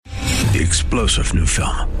The explosive new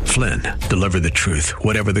film, Flynn, deliver the truth,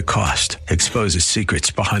 whatever the cost, exposes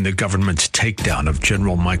secrets behind the government's takedown of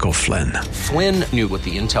General Michael Flynn. Flynn knew what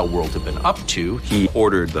the intel world had been up to. He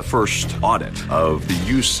ordered the first audit of the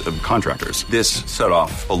use of contractors. This set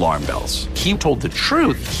off alarm bells. He told the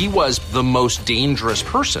truth. He was the most dangerous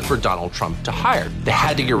person for Donald Trump to hire. They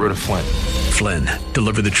had to get rid of Flynn. Flynn,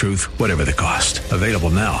 deliver the truth, whatever the cost. Available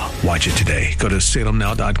now. Watch it today. Go to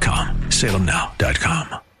salemnow.com.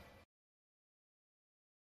 salemnow.com.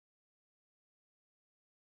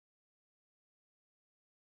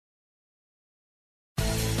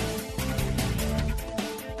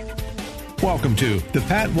 Welcome to the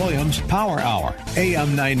Pat Williams Power Hour,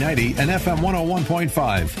 AM 990 and FM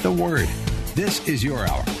 101.5, The Word. This is your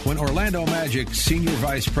hour when Orlando Magic's Senior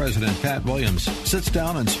Vice President Pat Williams sits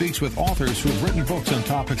down and speaks with authors who have written books on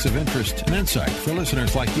topics of interest and insight for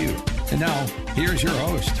listeners like you. And now, here's your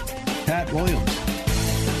host, Pat Williams.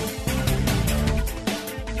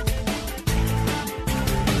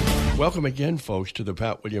 Welcome again, folks, to the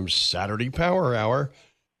Pat Williams Saturday Power Hour.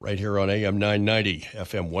 Right here on AM 990,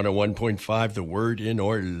 FM 101.5, The Word in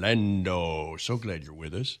Orlando. So glad you're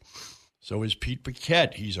with us. So is Pete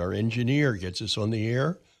Paquette. He's our engineer, gets us on the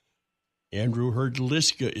air. Andrew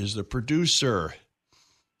Herdliska is the producer.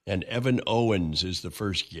 And Evan Owens is the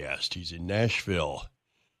first guest. He's in Nashville.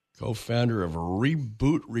 Co-founder of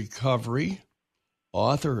Reboot Recovery.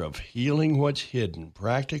 Author of Healing What's Hidden,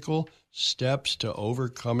 Practical Steps to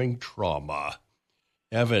Overcoming Trauma.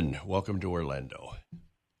 Evan, welcome to Orlando.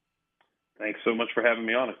 Thanks so much for having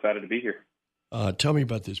me on. Excited to be here. Tell me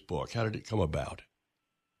about this book. How did it come about?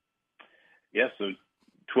 Yeah, so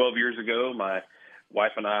 12 years ago, my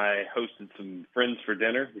wife and I hosted some friends for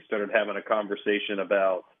dinner. We started having a conversation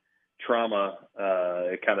about trauma.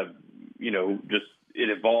 It kind of, it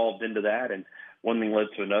evolved into that, and one thing led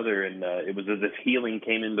to another, and it was as if healing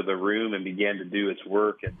came into the room and began to do its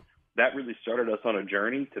work, and that really started us on a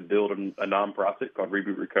journey to build a nonprofit called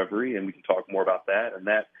Reboot Recovery, and we can talk more about that. And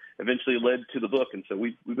that eventually led to the book. And so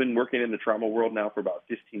we've been working in the trauma world now for about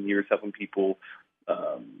 15 years, helping people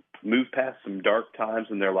move past some dark times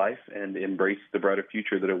in their life and embrace the brighter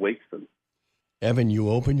future that awaits them. Evan, you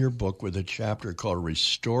open your book with a chapter called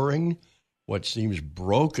Restoring What Seems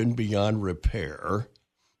Broken Beyond Repair.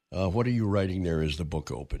 What are you writing there as the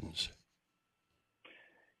book opens?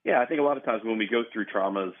 Yeah, I think a lot of times when we go through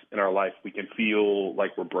traumas in our life, we can feel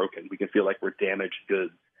like we're broken. We can feel like we're damaged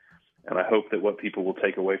goods. And I hope that what people will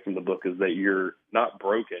take away from the book is that you're not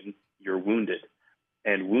broken, you're wounded.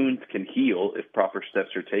 And wounds can heal if proper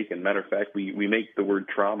steps are taken. Matter of fact, we make the word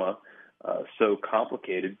trauma so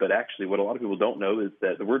complicated, but actually what a lot of people don't know is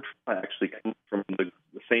that the word trauma actually comes from the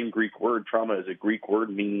same Greek word. Trauma is a Greek word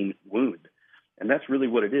meaning wound. And that's really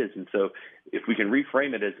what it is. And so if we can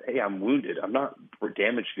reframe it as, hey, I'm wounded, I'm not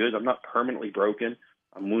damaged goods, I'm not permanently broken,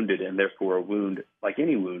 I'm wounded, and therefore a wound, like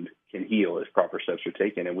any wound, can heal if proper steps are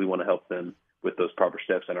taken, and we want to help them with those proper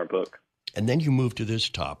steps in our book. And then you move to this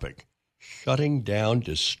topic, shutting down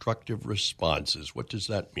destructive responses. What does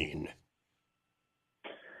that mean?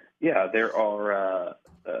 Yeah, there are,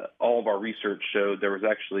 all of our research showed there was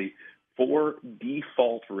actually 4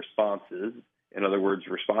 default responses. In other words,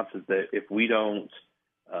 responses that if we don't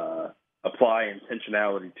apply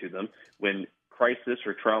intentionality to them, when crisis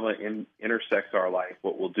or trauma intersects our life,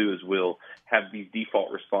 what we'll do is we'll have these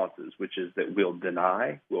default responses, which is that we'll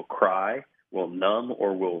deny, we'll cry, we'll numb,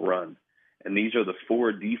 or we'll run. And these are the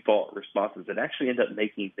 4 default responses that actually end up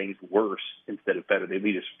making things worse instead of better. They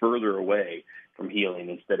lead us further away from healing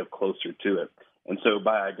instead of closer to it. And so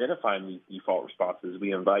by identifying these default responses,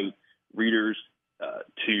 we invite readers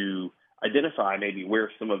to identify maybe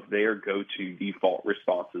where some of their go-to default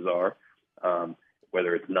responses are,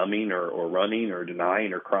 whether it's numbing or running or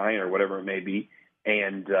denying or crying or whatever it may be.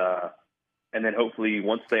 And then hopefully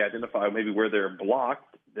once they identify maybe where they're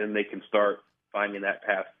blocked, then they can start finding that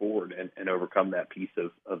path forward and overcome that piece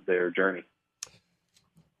of their journey.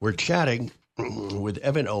 We're chatting with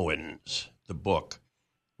Evan Owens, the book,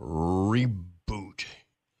 Reboot.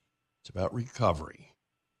 It's about recovery.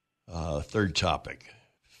 Third topic,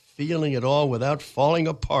 feeling it all without falling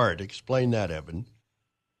apart. Explain that, Evan.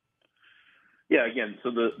 Yeah, again,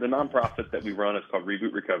 so the nonprofit that we run is called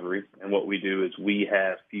Reboot Recovery, and what we do is we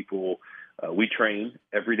have people, we train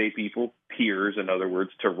everyday people, peers, in other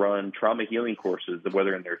words, to run trauma healing courses,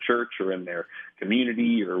 whether in their church or in their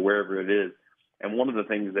community or wherever it is. And one of the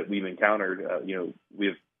things that we've encountered, we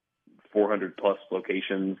have 400 plus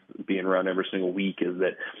locations being run every single week, is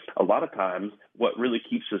that a lot of times what really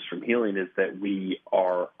keeps us from healing is that we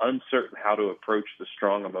are uncertain how to approach the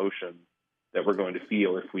strong emotions that we're going to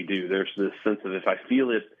feel if we do. There's this sense of if I feel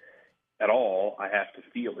it at all, I have to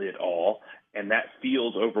feel it all. And that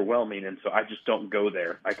feels overwhelming. And so I just don't go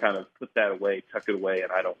there. I kind of put that away, tuck it away,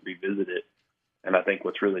 and I don't revisit it. And I think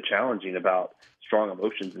what's really challenging about strong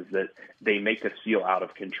emotions is that they make us feel out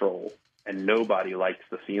of control. And nobody likes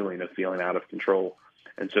the feeling of feeling out of control.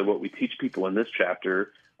 And so what we teach people in this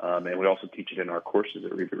chapter, and we also teach it in our courses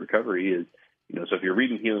at Reboot Recovery, is, so if you're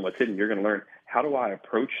reading Healing What's Hidden, you're going to learn, how do I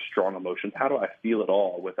approach strong emotions? How do I feel it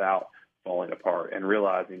all without falling apart? And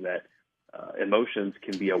realizing that emotions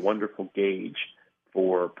can be a wonderful gauge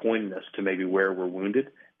for pointing us to maybe where we're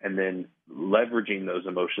wounded, and then leveraging those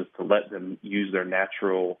emotions to let them use their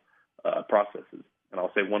natural processes. And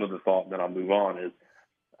I'll say one other thought, and then I'll move on, is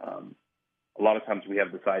a lot of times we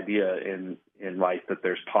have this idea in life that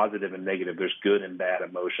there's positive and negative, there's good and bad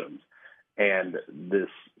emotions, and this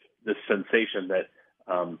sensation that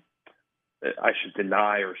I should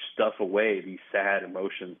deny or stuff away these sad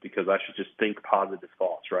emotions because I should just think positive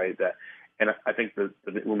thoughts, right? And I think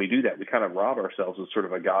that when we do that, we kind of rob ourselves of sort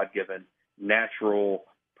of a God-given natural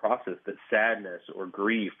process that sadness or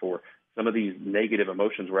grief or some of these negative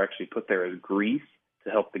emotions were actually put there as grease to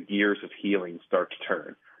help the gears of healing start to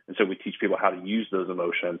turn. And so we teach people how to use those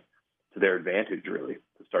emotions to their advantage, really,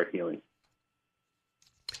 to start healing.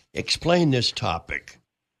 Explain this topic,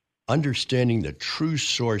 understanding the true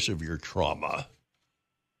source of your trauma.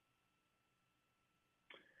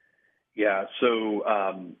 Yeah,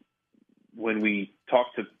 so when we talk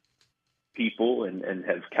to people and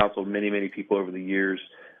have counseled many, many people over the years,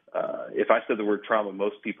 if I said the word trauma,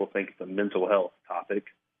 most people think it's a mental health topic.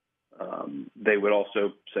 They would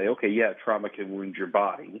also say, okay, yeah, trauma can wound your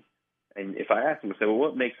body. And if I ask them, I say, well,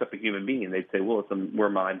 what makes up a human being? They'd say, well, we're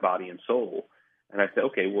mind, body, and soul. And I'd say,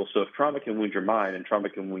 okay, well, so if trauma can wound your mind and trauma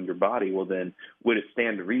can wound your body, well, then would it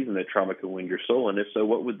stand to reason that trauma can wound your soul? And if so,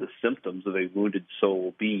 what would the symptoms of a wounded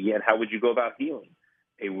soul be? And how would you go about healing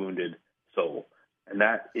a wounded soul? And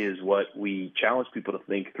that is what we challenge people to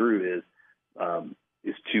think through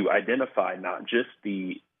is to identify not just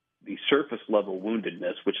the surface level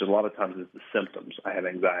woundedness, which a lot of times is the symptoms. I have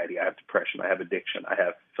anxiety, I have depression, I have addiction, I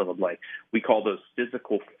have fill in blank. We call those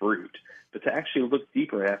physical fruit. But to actually look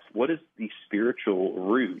deeper and ask, what is the spiritual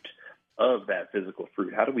root of that physical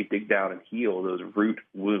fruit? How do we dig down and heal those root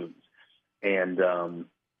wounds? And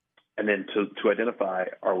then to identify,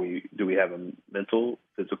 do we have a mental,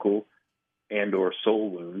 physical, and or soul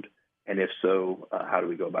wound? And if so, how do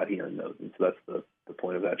we go about healing those? And so that's the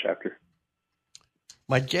point of that chapter.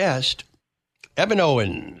 My guest, Evan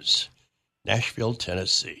Owens, Nashville,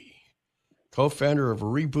 Tennessee, co-founder of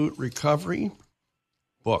Reboot Recovery.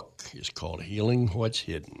 Book is called Healing What's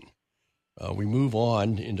Hidden. We move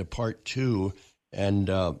on into part 2 and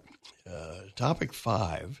topic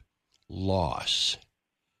 5, loss.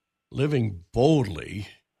 Living boldly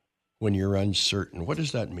when you're uncertain. What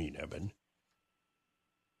does that mean, Evan?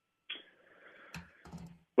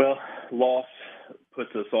 Well, loss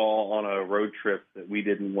puts us all on a road trip that we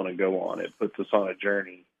didn't want to go on. It puts us on a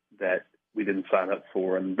journey that we didn't sign up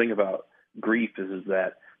for. And the thing about grief is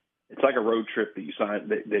that it's like a road trip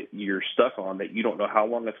that that you're stuck on, that you don't know how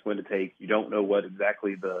long it's going to take. You don't know what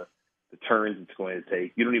exactly the turns it's going to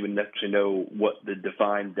take. You don't even necessarily know what the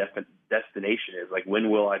defined destination is. Like, when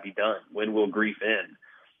will I be done? When will grief end?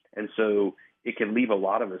 And so it can leave a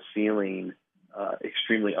lot of us feeling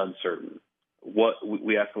extremely uncertain.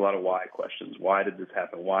 We ask a lot of why questions. Why did this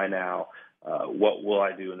happen? Why now? What will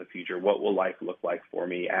I do in the future? What will life look like for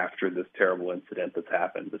me after this terrible incident that's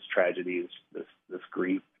happened, this tragedy, this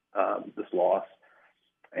grief, this loss?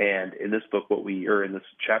 And in this book, in this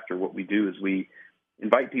chapter, what we do is we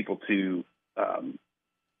invite people to,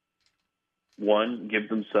 one, give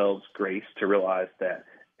themselves grace to realize that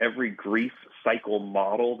every grief cycle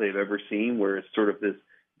model they've ever seen, where it's sort of this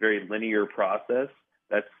very linear process,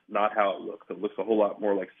 that's not how it looks. It looks a whole lot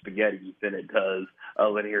more like spaghetti than it does a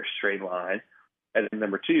linear straight line. And then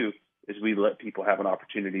number 2 is we let people have an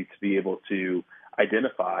opportunity to be able to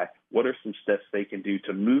identify what are some steps they can do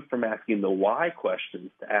to move from asking the why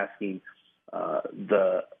questions to asking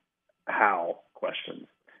the how questions.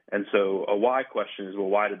 And so a why question is, well,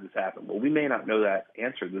 why did this happen? Well, we may not know that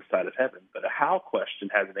answer this side of heaven, but a how question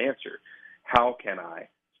has an answer. How can I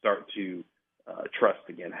start to trust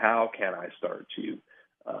again? How can I start to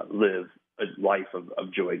live a life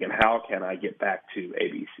of joy again? How can I get back to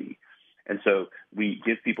ABC? And so we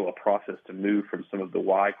give people a process to move from some of the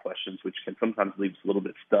why questions, which can sometimes leave us a little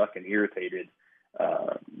bit stuck and irritated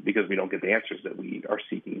because we don't get the answers that we are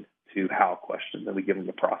seeking, to how questions, and we give them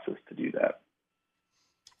the process to do that.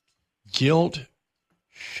 Guilt,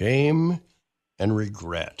 shame, and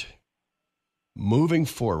regret. Moving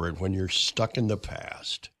forward when you're stuck in the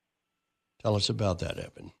past. Tell us about that,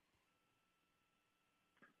 Evan.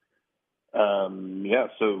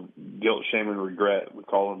 So guilt, shame, and regret, we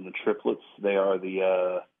call them the triplets. They are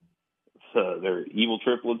they're evil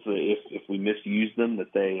triplets. If we misuse them,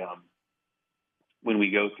 that they, when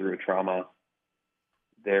we go through a trauma,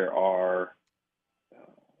 there are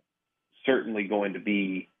certainly going to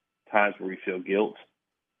be times where we feel guilt.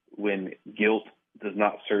 When guilt does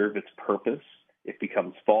not serve its purpose, it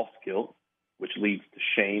becomes false guilt, which leads to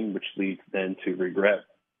shame, which leads then to regret.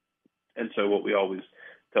 And so what we always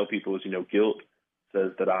tell people is, guilt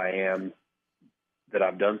says that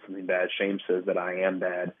I've done something bad. Shame says that I am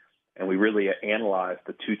bad. And we really analyze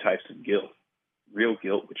the two types of guilt. Real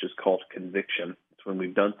guilt, which is called conviction. It's when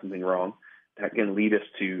we've done something wrong. That can lead us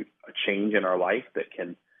to a change in our life that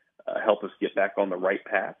can help us get back on the right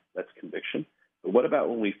path. That's conviction. But what about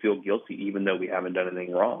when we feel guilty even though we haven't done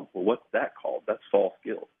anything wrong? Well, what's that called? That's false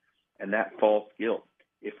guilt. And that false guilt,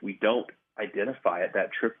 if we don't identify it,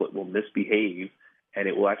 that triplet will misbehave and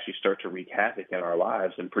it will actually start to wreak havoc in our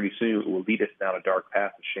lives. And pretty soon it will lead us down a dark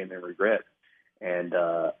path of shame and regret. And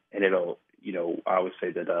it'll, I always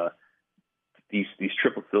say that these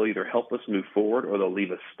triplets, they'll either help us move forward or they'll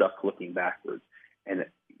leave us stuck looking backwards. And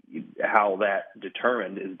how that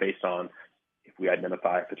determined is based on if we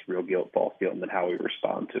identify if it's real guilt, false guilt, and then how we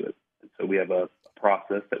respond to it. And so we have a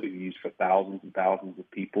process that we've used for thousands and thousands of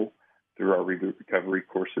people through our reboot recovery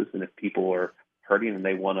courses. And if people are hurting and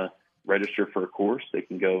they want to register for a course, they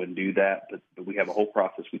can go and do that. But we have a whole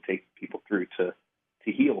process we take people through to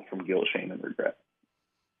heal from guilt, shame, and regret.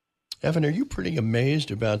 Evan, are you pretty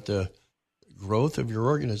amazed about the growth of your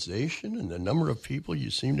organization and the number of people you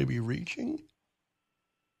seem to be reaching?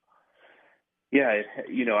 Yeah,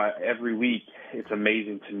 every week it's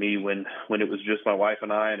amazing to me when it was just my wife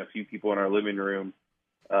and I and a few people in our living room.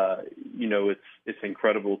 It's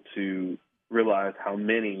incredible to realize how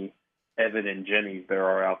many Evan and Jenny there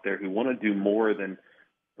are out there who want to do more than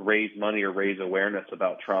raise money or raise awareness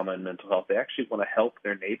about trauma and mental health. They actually want to help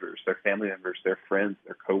their neighbors, their family members, their friends,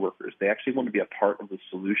 their coworkers. They actually want to be a part of the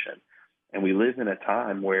solution. And we live in a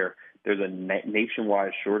time where there's a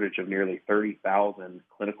nationwide shortage of nearly 30,000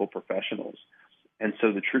 clinical professionals. And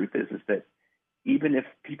so the truth is that even if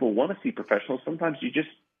people want to see professionals, sometimes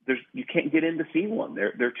you can't get in to see one.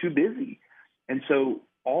 They're too busy. And so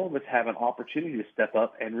all of us have an opportunity to step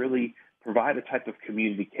up and really provide a type of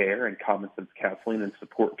community care and common sense counseling and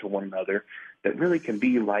support to one another that really can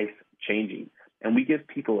be life-changing. And we give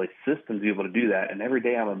people a system to be able to do that. And every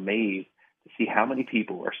day I'm amazed to see how many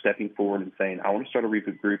people are stepping forward and saying, I want to start a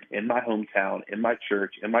reboot group in my hometown, in my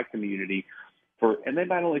church, in my community. And they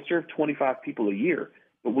might only serve 25 people a year.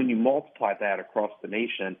 But when you multiply that across the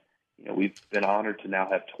nation, we've been honored to now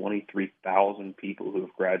have 23,000 people who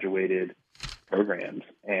have graduated programs.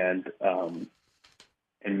 And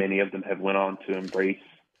many of them have went on to embrace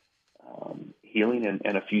healing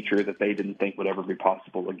and a future that they didn't think would ever be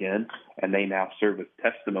possible again. And they now serve as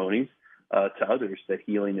testimonies to others that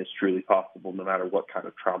healing is truly possible no matter what kind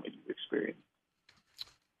of trauma you've experienced.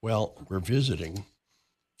 Well, we're visiting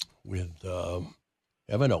with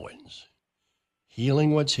Evan Owens,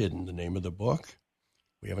 Healing What's Hidden, the name of the book.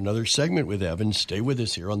 We have another segment with Evan. Stay with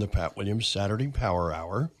us here on the Pat Williams Saturday Power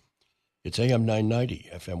Hour. It's AM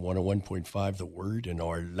 990, FM 101.5, The Word in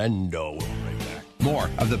Orlando. We'll be right back.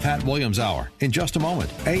 More of the Pat Williams Hour in just a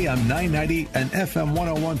moment. AM 990 and FM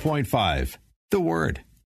 101.5, The Word.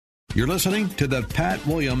 You're listening to the Pat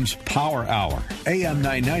Williams Power Hour, AM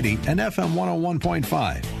 990 and FM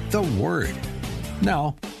 101.5, The Word.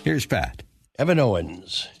 Now, here's Pat. Evan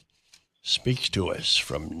Owens speaks to us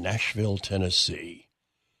from Nashville, Tennessee.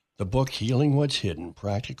 The book, Healing What's Hidden,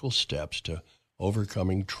 Practical Steps to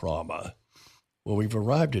Overcoming Trauma. Well, we've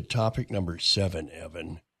arrived at topic number 7,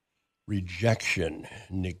 Evan. Rejection,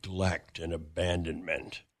 neglect, and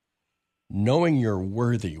abandonment. Knowing you're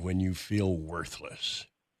worthy when you feel worthless.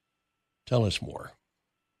 Tell us more.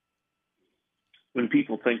 When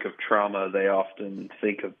people think of trauma, they often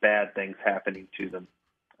think of bad things happening to them.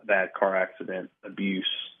 A bad car accident, abuse,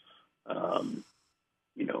 some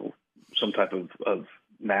type of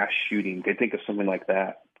mass shooting. They think of something like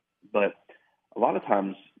that. But a lot of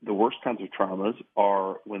times, the worst kinds of traumas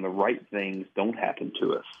are when the right things don't happen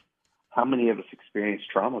to us. How many of us experience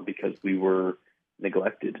trauma because we were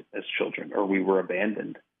neglected as children, or we were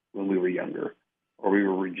abandoned when we were younger, or we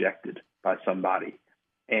were rejected by somebody?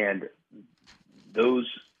 And those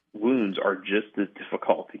wounds are just as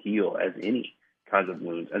difficult to heal as any kinds of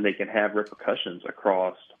wounds, and they can have repercussions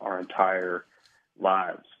across our entire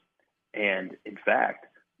lives. And in fact,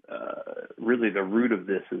 really the root of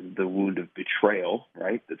this is the wound of betrayal,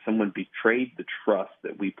 right? That someone betrayed the trust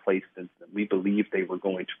that we placed in them. We believed they were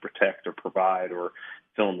going to protect or provide or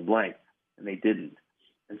fill in the blank, and they didn't.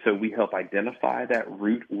 And so we help identify that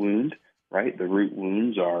root wound, right? The root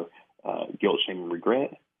wounds are guilt, shame, and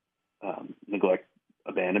regret, neglect,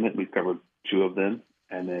 abandonment. We've covered 2 of them,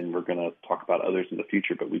 and then we're going to talk about others in the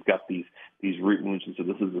future. But we've got these root wounds, and so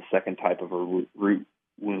this is the second type of a root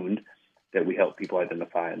wound that we help people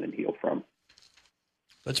identify and then heal from.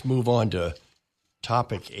 Let's move on to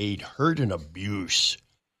topic 8, hurt and abuse.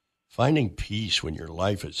 Finding peace when your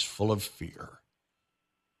life is full of fear.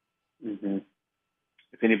 Mm-hmm.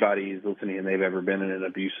 If anybody is listening and they've ever been in an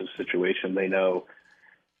abusive situation, they know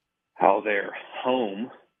how their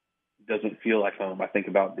home doesn't feel like home. I think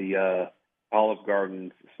about the Olive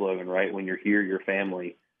Garden slogan, right? When you're here, your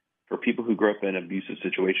family. For people who grew up in abusive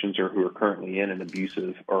situations or who are currently in an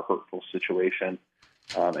abusive or hurtful situation,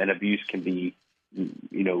 and abuse can be,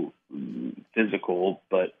 physical,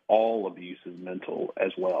 but all abuse is mental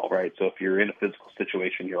as well, right? So if you're in a physical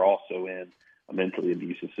situation, you're also in a mentally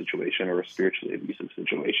abusive situation or a spiritually abusive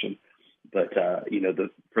situation. But,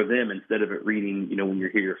 for them, instead of it reading, when you're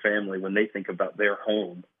here, your family, when they think about their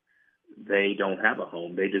home, they don't have a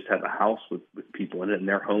home. They just have a house with people in it, and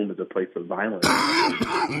their home is a place of violence,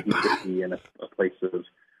 and a place of,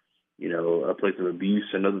 a place of abuse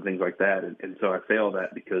and other things like that. And so I say all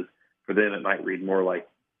that because for them it might read more like,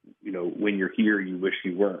 when you're here, you wish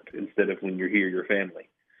you weren't, instead of when you're here, your family.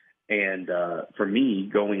 And for me,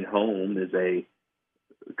 going home is a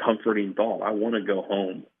comforting thought. I want to go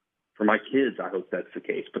home. For my kids, I hope that's the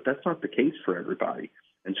case, but that's not the case for everybody.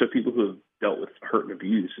 And so people who have dealt with hurt and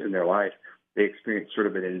abuse in their life, they experience sort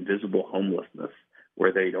of an invisible homelessness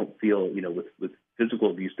where they don't feel, with physical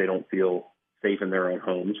abuse, they don't feel safe in their own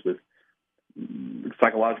homes. With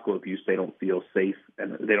psychological abuse, they don't feel safe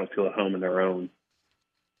and they don't feel at home in their own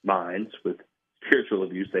minds. With spiritual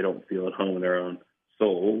abuse, they don't feel at home in their own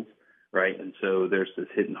souls, right? And so there's this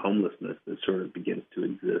hidden homelessness that sort of begins to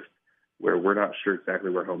exist where we're not sure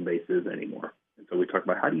exactly where home base is anymore. And so we talk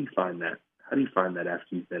about how do you find that? How do you find that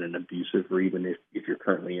after you've been in an abusive, or even if you're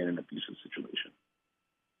currently in an abusive situation?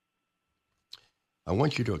 I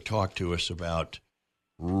want you to talk to us about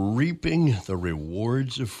reaping the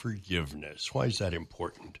rewards of forgiveness. Why is that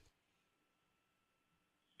important?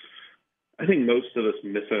 I think most of us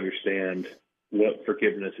misunderstand what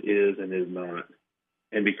forgiveness is and is not.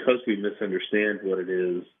 And because we misunderstand what it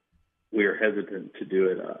is, we are hesitant to do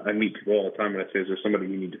it. I meet people all the time and I say, is there somebody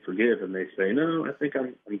you need to forgive? And they say, no, I think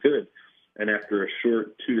I'm good. And after a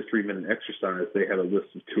short 2 to 3 minute exercise, they have a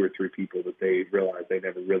list of 2 or 3 people that they realize they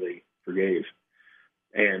never really forgave.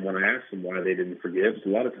 And when I ask them why they didn't forgive, it's a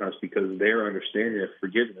lot of times because their understanding of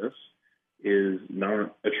forgiveness is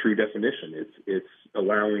not a true definition. It's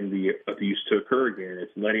allowing the abuse to occur again.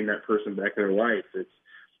 It's letting that person back in their life.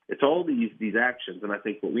 It's all these actions. And I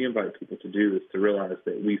think what we invite people to do is to realize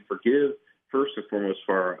that we forgive first and foremost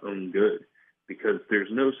for our own good, because there's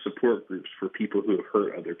no support groups for people who have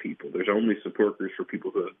hurt other people. There's only support groups for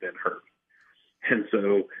people who have been hurt. And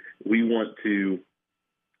so we want to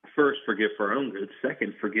first forgive for our own good.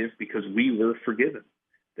 Second, forgive because we were forgiven,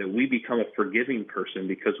 that we become a forgiving person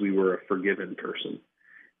because we were a forgiven person.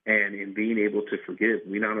 And in being able to forgive,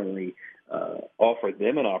 we not only offer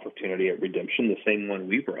them an opportunity at redemption, the same one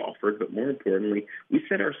we were offered, but more importantly, we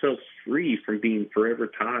set ourselves free from being forever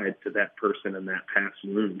tied to that person and that past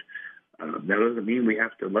wound. That doesn't mean we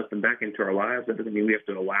have to let them back into our lives. That doesn't mean we have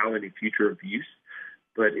to allow any future abuse,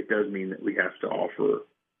 but it does mean that we have to offer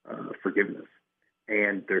forgiveness.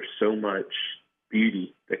 And there's so much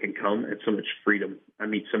beauty that can come and so much freedom. I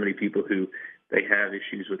meet so many people who they have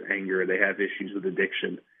issues with anger, they have issues with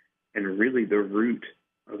addiction, and really the root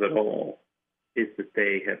of it all is that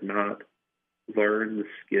they have not learned the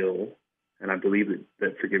skill, and I believe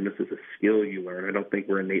that forgiveness is a skill you learn. I don't think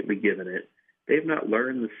we're innately given it. They've not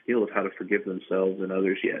learned the skill of how to forgive themselves and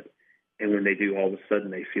others yet. And when they do, all of a sudden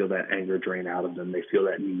they feel that anger drain out of them. They feel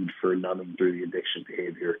that need for numbing through the addiction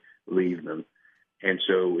behavior leave them. And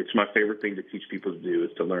so it's my favorite thing to teach people to do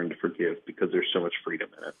is to learn to forgive, because there's so much freedom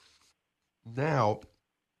in it. Now,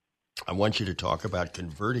 I want you to talk about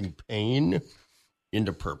converting pain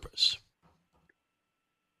into purpose.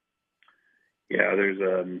 Yeah,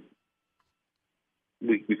 there's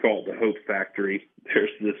we call it the hope factory. There's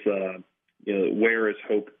this where is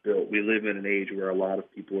hope built? We live in an age where a lot of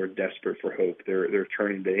people are desperate for hope. They're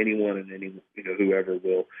turning to anyone and whoever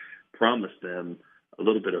will promise them a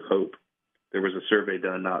little bit of hope. There was a survey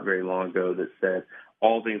done not very long ago that said,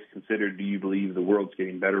 all things considered, do you believe the world's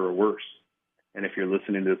getting better or worse? And if you're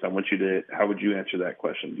listening to this, how would you answer that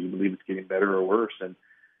question? Do you believe it's getting better or worse? And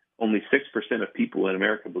only 6% of people in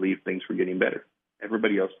America believe things were getting better.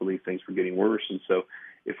 Everybody else believed things were getting worse. And so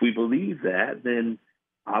if we believe that, then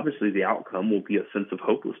obviously the outcome will be a sense of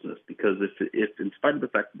hopelessness, because if in spite of the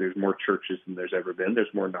fact that there's more churches than there's ever been,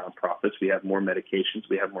 there's more nonprofits, we have more medications,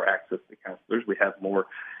 we have more access to counselors, we have more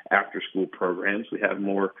after-school programs, we have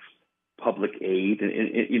more public aid, and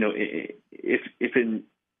if in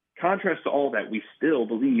contrast to all that, we still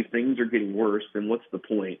believe things are getting worse, then what's the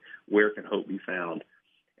point? Where can hope be found?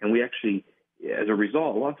 And we actually, as a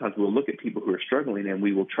result, a lot of times we'll look at people who are struggling and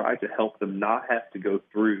we will try to help them not have to go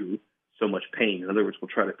through so much pain. In other words, we'll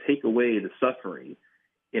try to take away the suffering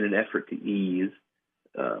in an effort to ease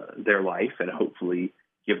their life and hopefully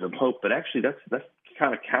give them hope. But actually, that's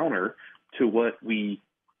kind of counter to what we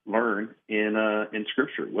learn in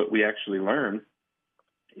Scripture. What we actually learn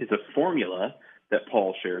is a formula that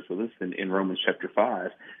Paul shares with us in Romans chapter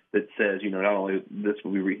 5 that says, not only this,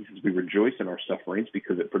 we rejoice in our sufferings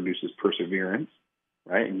because it produces perseverance,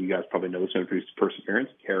 right? And you guys probably know this, it produces perseverance,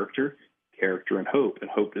 character, and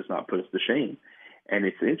hope does not put us to shame. And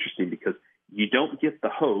it's interesting because you don't get the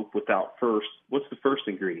hope without what's the first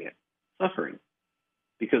ingredient? Suffering.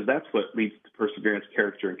 Because that's what leads to perseverance,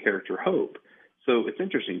 character, hope. So it's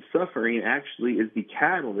interesting. Suffering actually is the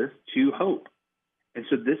catalyst to hope. And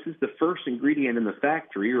so this is the first ingredient in the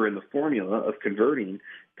factory or in the formula of converting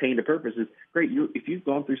pain to purpose. Is great. If you've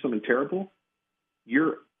gone through something terrible,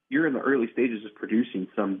 you're in the early stages of producing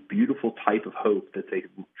some beautiful type of hope that's a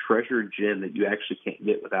treasured gem that you actually can't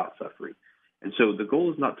get without suffering. And so the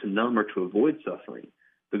goal is not to numb or to avoid suffering.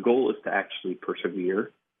 The goal is to actually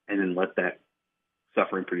persevere and then let that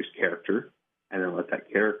suffering produce character, and then let that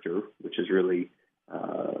character, which is really,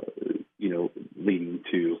 leading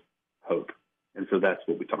to hope. And so that's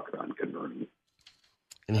what we talk about in converting.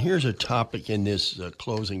 And here's a topic in this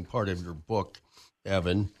closing part of your book,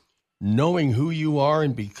 Evan, knowing who you are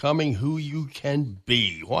and becoming who you can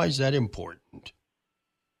be. Why is that important?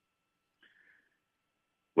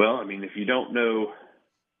 Well, if you don't know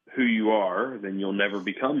who you are, then you'll never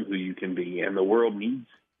become who you can be. And the world needs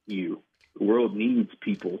you. The world needs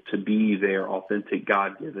people to be their authentic,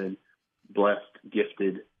 God-given, blessed,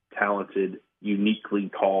 gifted, talented, uniquely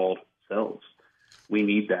called selves. We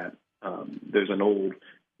need that. There's an old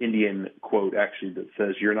Indian quote, actually, that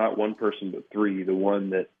says, "You're not one person but three, the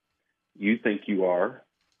one that you think you are,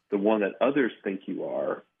 the one that others think you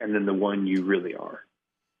are, and then the one you really are."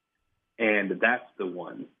 And that's the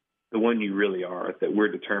one you really are, that we're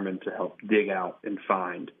determined to help dig out and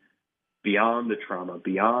find beyond the trauma,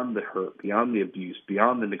 beyond the hurt, beyond the abuse,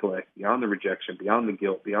 beyond the neglect, beyond the rejection, beyond the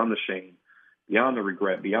guilt, beyond the shame, beyond the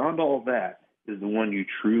regret, beyond all of that is the one you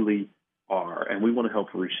truly are. And we want to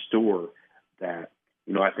help restore that.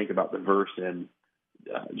 I think about the verse in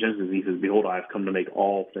Genesis. He says, "Behold, I have come to make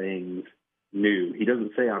all things new." He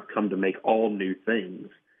doesn't say I've come to make all new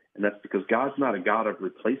things. And that's because God's not a God of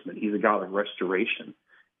replacement. He's a God of restoration.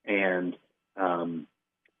 And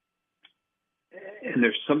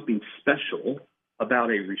there's something special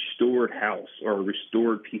about a restored house or a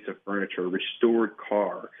restored piece of furniture, a restored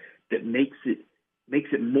car, that makes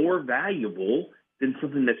it more valuable than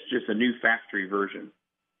something that's just a new factory version.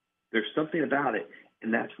 There's something about it,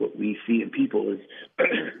 and that's what we see in people is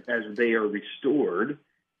as they are restored,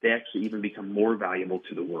 they actually even become more valuable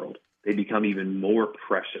to the world. They become even more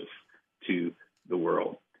precious to the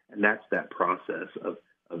world. And that's that process of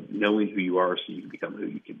knowing who you are so you can become who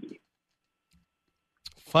you can be.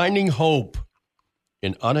 Finding hope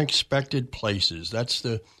in unexpected places. That's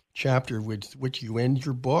the chapter with which you end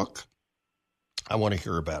your book. I want to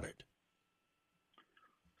hear about it.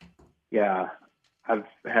 Yeah, I've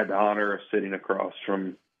had the honor of sitting across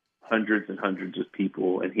from hundreds and hundreds of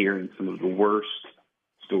people and hearing some of the worst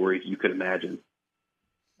stories you could imagine.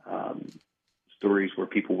 Stories where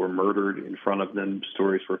people were murdered in front of them,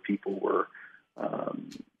 stories where people were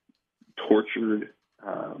tortured,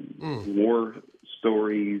 war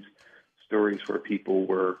stories where people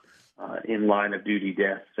were in line of duty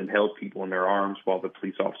deaths and held people in their arms while the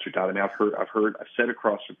police officer died. I've sat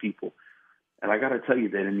across from people, and I got to tell you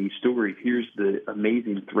that in these stories, here's the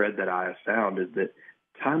amazing thread that I have found is that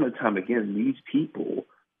time and time again, these people,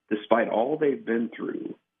 despite all they've been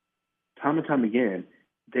through, time and time again,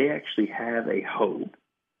 they actually have a hope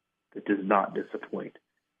that does not disappoint.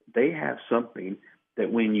 They have something that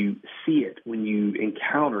when you see it, when you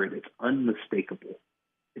encounter it, it's unmistakable.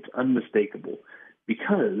 It's unmistakable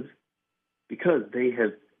because they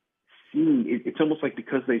have seen it. It's almost like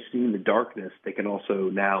because they've seen the darkness, they can also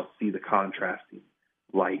now see the contrasting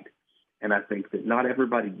light. And I think that not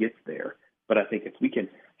everybody gets there, but I think if we can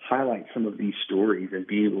highlight some of these stories and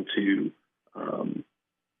be able to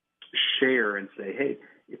share and say, hey,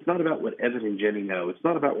 it's not about what Evan and Jenny know. It's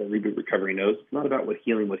not about what Reboot Recovery knows. It's not about what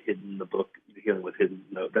Healing with Hidden, the book, Healing with Hidden,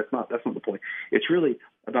 knows. That's not the point. It's really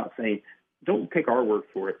about saying, don't take our word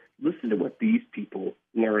for it. Listen to what these people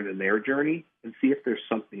learned in their journey and see if there's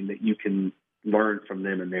something that you can learn from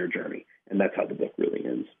them in their journey. And that's how the book really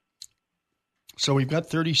ends. So we've got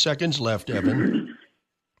 30 seconds left, Evan.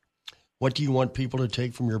 What do you want people to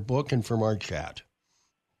take from your book and from our chat?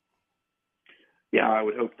 Yeah, I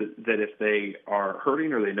would hope that if they are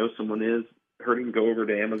hurting or they know someone is hurting, go over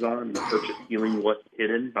to Amazon and purchase Healing What's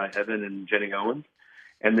Hidden by Evan and Jenny Owens.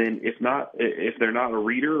 And then if they're not a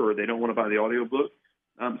reader or they don't want to buy the audiobook,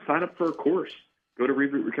 sign up for a course. Go to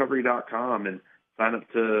rebootrecovery.com and sign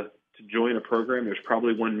up to join a program. There's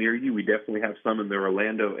probably one near you. We definitely have some in the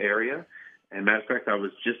Orlando area. And matter of fact, I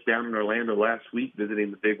was just down in Orlando last week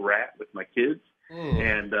visiting the Big Rat with my kids,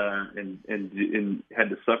 and had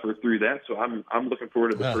to suffer through that. So I'm looking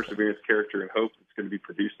forward to the perseverance, character, and hope that's going to be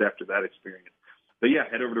produced after that experience. But yeah,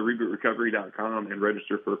 head over to rebootrecovery.com and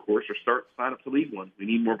register for a course or sign up to lead one. We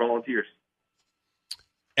need more volunteers.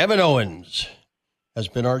 Evan Owens has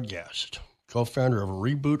been our guest, co-founder of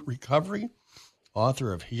Reboot Recovery,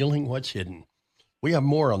 author of Healing What's Hidden. We have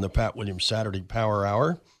more on the Pat Williams Saturday Power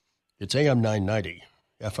Hour. It's AM 990,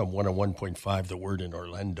 FM 101.5, The Word in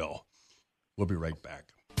Orlando. We'll be right back.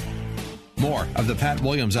 More of the Pat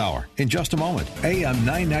Williams Hour in just a moment. AM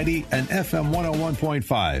 990 and FM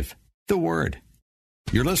 101.5, The Word.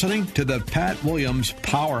 You're listening to the Pat Williams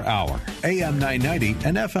Power Hour, AM 990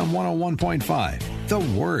 and FM 101.5, The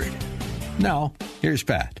Word. Now, here's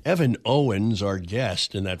Pat. Evan Owens, our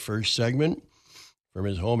guest in that first segment, from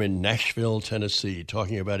his home in Nashville, Tennessee,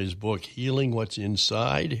 talking about his book, Healing What's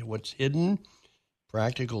Inside, What's Hidden,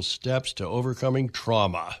 Practical Steps to Overcoming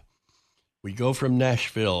Trauma. We go from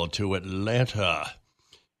Nashville to Atlanta,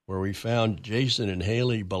 where we found Jason and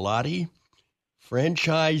Haley Bilotti,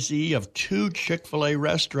 franchisee of 2 Chick-fil-A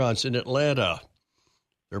restaurants in Atlanta.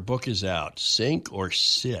 Their book is out, Sink or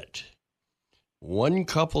Sit. One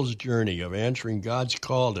couple's journey of answering God's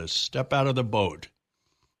call to step out of the boat.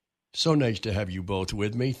 So nice to have you both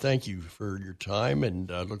with me. Thank you for your time, and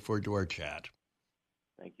look forward to our chat.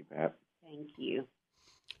 Thank you, Pat. Thank you.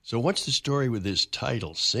 So what's the story with this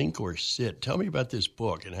title, Sink or Sit? Tell me about this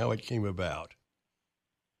book and how it came about.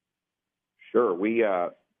 Sure.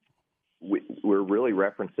 We're really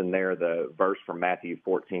referencing there the verse from Matthew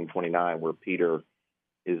 14:29, where Peter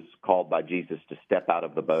is called by Jesus to step out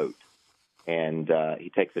of the boat, and he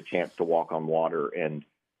takes a chance to walk on water. And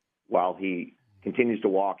while he continues to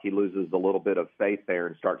walk, he loses a little bit of faith there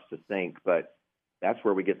and starts to sink. But that's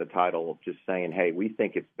where we get the title, just saying, hey, we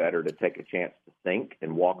think it's better to take a chance to sink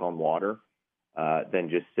and walk on water than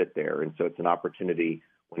just sit there. And so it's an opportunity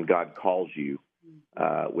when God calls you,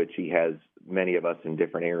 which he has many of us in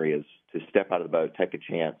different areas, to step out of the boat, take a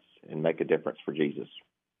chance, and make a difference for Jesus.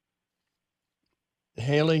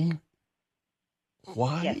 Haley,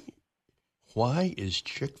 why Yes. is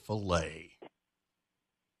Chick-fil-A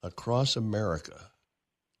across America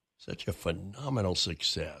such a phenomenal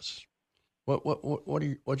success?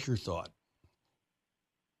 What's your thought?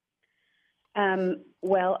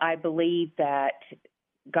 Well, I believe that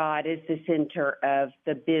God is the center of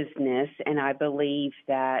the business, and I believe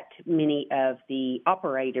that many of the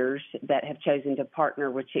operators that have chosen to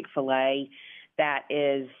partner with Chick-fil-A, that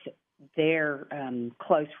is their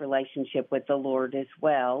close relationship with the Lord as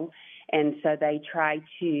well. And so they try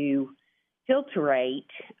to filtrate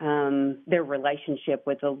their relationship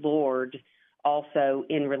with the Lord also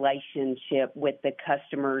in relationship with the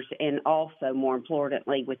customers, and also, more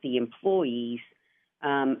importantly, with the employees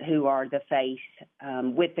who are the face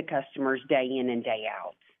with the customers day in and day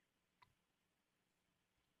out.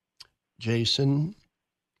 Jason,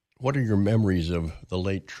 what are your memories of the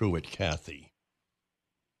late Truett Cathy?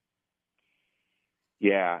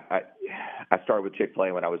 Yeah, I started with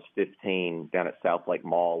Chick-fil-A when I was 15 down at South Lake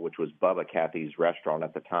Mall, which was Bubba Cathy's restaurant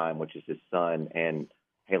at the time, which is his son. And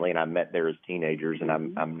Haley and I met there as teenagers, and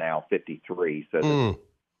I'm now 53. So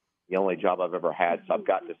the only job I've ever had. So I've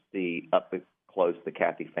got to see up close the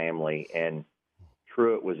Cathy family. And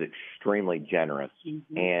Truett was extremely generous,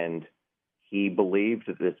 and he believed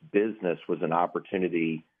that this business was an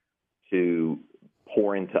opportunity to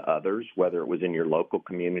pour into others, whether it was in your local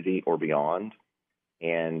community or beyond.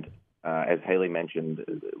 And as Haley mentioned,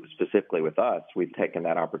 specifically with us, we've taken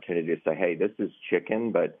that opportunity to say, hey, this is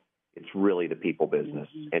chicken, but it's really the people business.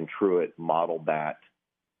 And Truett modeled that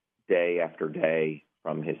day after day,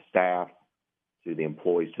 from his staff to the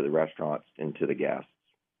employees to the restaurants and to the guests.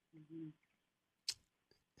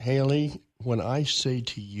 Haley, when I say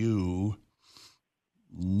to you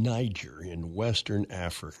Niger in Western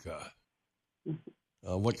Africa,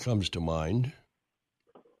 what comes to mind?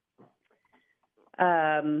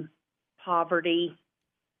 Poverty,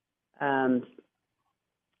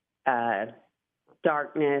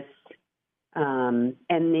 darkness, and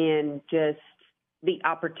then just the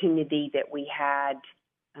opportunity that we had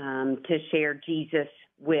to share Jesus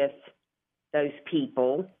with those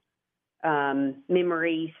people.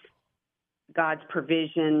 Memories, God's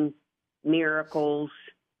provision, miracles,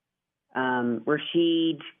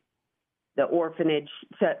 Rashid, the orphanage,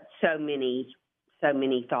 so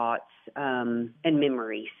many thoughts and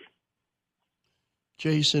memories.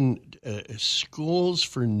 Jason, Schools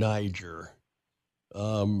for Niger,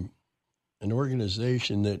 an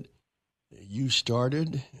organization that you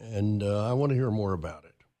started, and I want to hear more about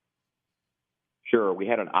it. Sure. We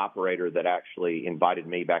had an operator that actually invited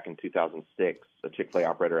me back in 2006, a Chick-fil-A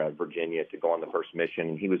operator out of Virginia, to go on the first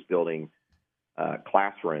mission. He was building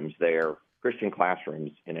classrooms there, Christian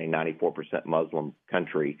classrooms in a 94% Muslim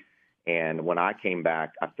country. And when I came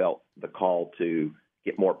back, I felt the call to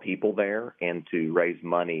get more people there and to raise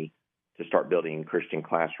money to start building Christian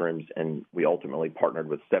classrooms. And we ultimately partnered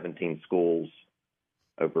with 17 schools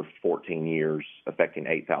over 14 years, affecting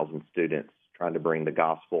 8,000 students, trying to bring the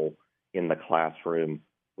gospel in the classroom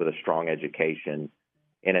with a strong education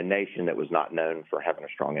in a nation that was not known for having a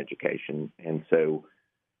strong education. And so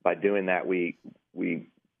by doing that, we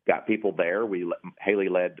got people there. Haley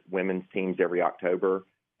led women's teams every October,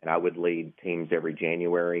 and I would lead teams every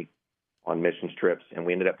January on missions trips. And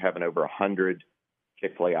we ended up having over 100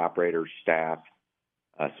 Chick-fil-A operators, staff,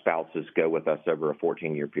 spouses go with us over a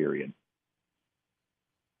 14-year period.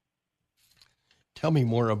 Tell me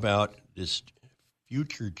more about this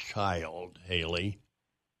future child, Haley,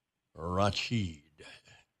 Rashid.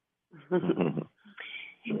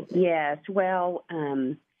 Yes, well,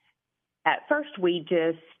 at first we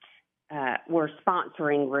just were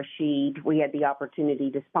sponsoring Rashid. We had the opportunity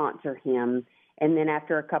to sponsor him. And then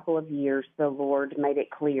after a couple of years, the Lord made it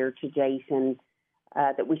clear to Jason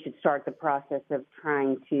that we should start the process of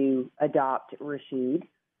trying to adopt Rashid.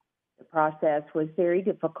 The process was very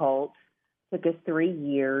difficult. Took us 3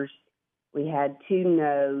 years. We had 2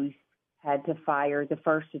 no's, had to fire the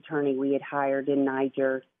first attorney we had hired in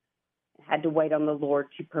Niger, had to wait on the Lord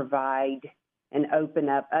to provide and open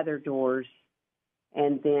up other doors.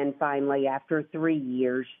 And then finally, after 3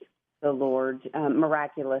 years, the Lord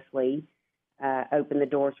miraculously opened the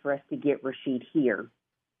doors for us to get Rashid here.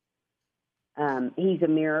 He's a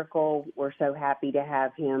miracle. We're so happy to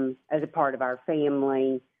have him as a part of our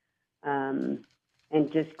family. And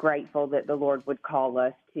just grateful that the Lord would call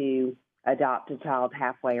us to adopt a child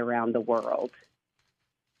halfway around the world.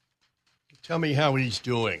 Tell me how he's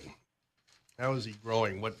doing. How is he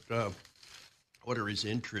growing? What are his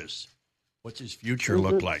interests? What's his future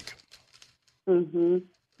look like? Mm-hmm.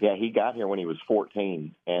 Yeah, he got here when he was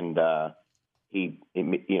 14, and he's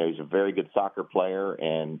a very good soccer player,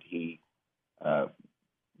 and he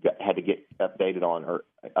had to get updated on or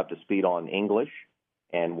up to speed on English.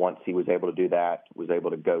 And once he was able to do that, was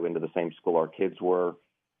able to go into the same school our kids were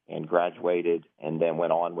and graduated, and then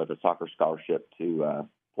went on with a soccer scholarship to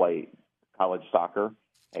play college soccer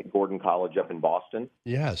at Gordon College up in Boston.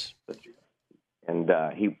 Yes. And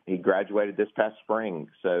he graduated this past spring.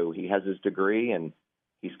 So he has his degree, and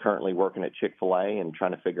he's currently working at Chick-fil-A and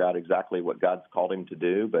trying to figure out exactly what God's called him to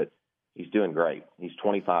do, but he's doing great. He's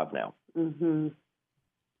 25 now. Mm-hmm.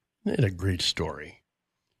 That's a great story.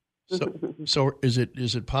 So is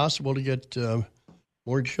it possible to get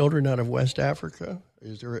more children out of West Africa?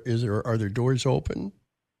 Are there doors open?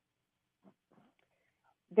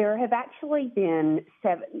 There have actually been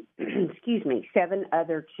 7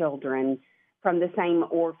 other children from the same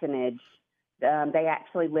orphanage. They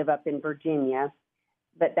actually live up in Virginia,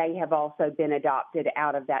 but they have also been adopted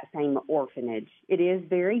out of that same orphanage. It is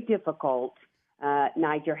very difficult.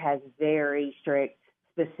 Niger has very strict,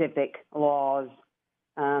 specific laws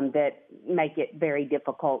that make it very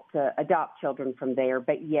difficult to adopt children from there.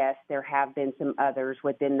 But yes, there have been some others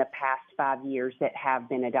within the past 5 years that have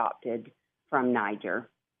been adopted from Niger.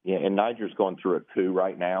 Yeah, and Niger's going through a coup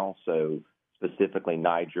right now. So specifically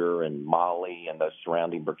Niger and Mali and those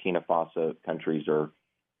surrounding Burkina Faso countries are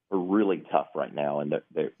really tough right now. And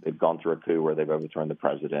they've gone through a coup where they've overthrown the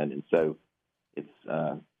president. And so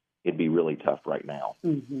it'd be really tough right now.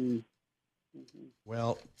 Mm-hmm.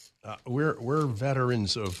 Well, we're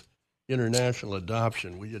veterans of international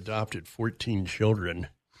adoption. We adopted 14 children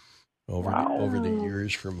over the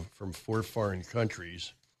years from 4 foreign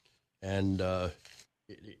countries, and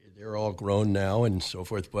they're all grown now and so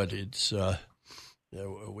forth. But it's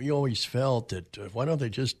we always felt that why don't they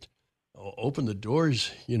just open the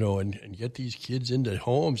doors, and get these kids into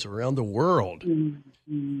homes around the world?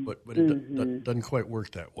 Mm-hmm. But it doesn't quite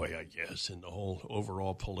work that way, I guess, in the whole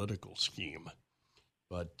overall political scheme.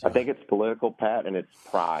 But I think it's political, Pat, and it's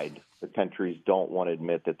pride. The countries don't want to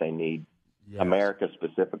admit that they need America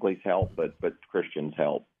specifically's help, but Christians'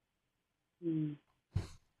 help.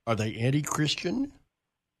 Are they anti-Christian?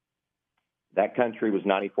 That country was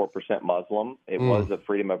 94% Muslim. It was a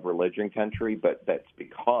freedom of religion country, but that's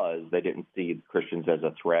because they didn't see Christians as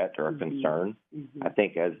a threat or a concern. I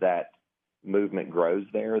think as that movement grows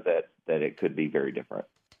there, that it could be very different.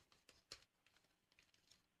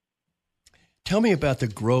 Tell me about the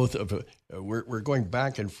growth of we're going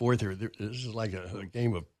back and forth here. This is like a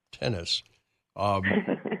game of tennis. Do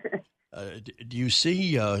you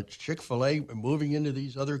see Chick-fil-A moving into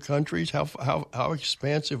these other countries? How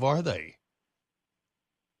expansive are they?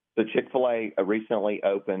 So Chick-fil-A recently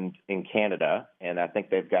opened in Canada, and I think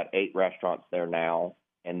they've got 8 restaurants there now.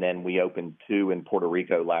 And then we opened 2 in Puerto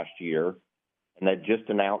Rico last year. And they just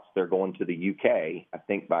announced they're going to the UK, I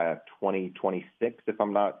think by 2026, if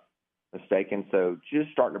I'm not mistaken. So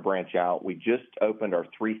just starting to branch out. We just opened our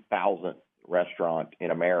 3,000th restaurant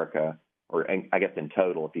in America, or I guess in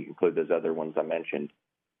total, if you include those other ones I mentioned.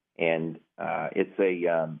 And it's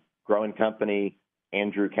a growing company.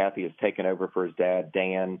 Andrew Cathy has taken over for his dad,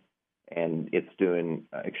 Dan, and it's doing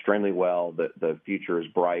extremely well. The future is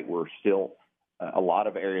bright. We're still a lot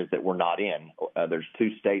of areas that we're not in. There's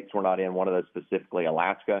 2 states we're not in, one of those specifically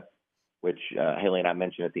Alaska, which Haley and I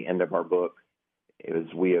mentioned at the end of our book.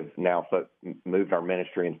 We have now moved our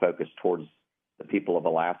ministry and focus towards the people of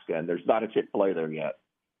Alaska, and there's not a Chick-fil-A there yet.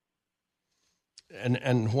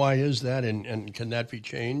 And why is that, and can that be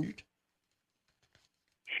changed?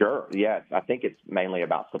 Sure. Yes. I think it's mainly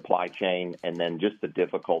about supply chain and then just the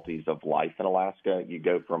difficulties of life in Alaska. You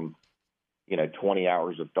go from, 20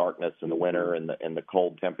 hours of darkness in the winter and the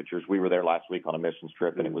cold temperatures. We were there last week on a missions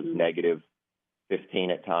trip, and it was negative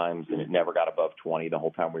 15 at times, and it never got above 20 the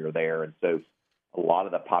whole time we were there. And so a lot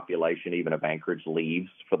of the population, even of Anchorage, leaves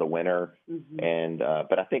for the winter. And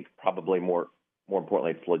but I think probably more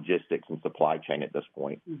importantly, it's logistics and supply chain at this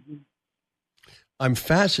point. I'm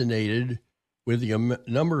fascinated with the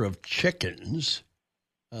number of chickens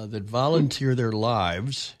that volunteer their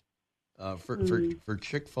lives for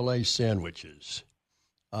Chick-fil-A sandwiches.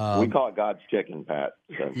 We call it God's chicken, Pat.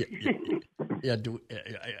 So.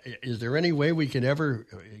 Is there any way we can ever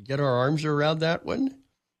get our arms around that one?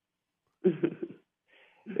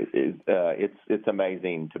 It's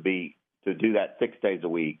amazing to do that 6 days a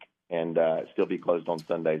week and still be closed on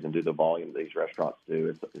Sundays and do the volume these restaurants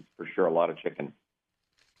do. It's for sure a lot of chicken.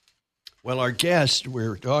 Well, our guest,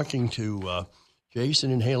 we're talking to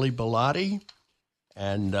Jason and Haley Bilotti,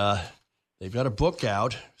 and they've got a book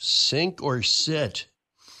out, Sink or Sit,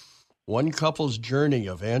 One Couple's Journey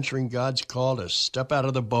of Answering God's Call to Step Out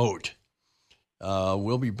of the Boat.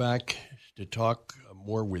 We'll be back to talk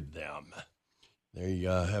more with them. They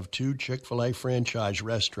have 2 Chick-fil-A franchise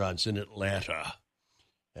restaurants in Atlanta,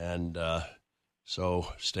 and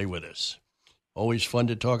so stay with us. Always fun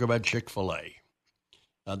to talk about Chick-fil-A.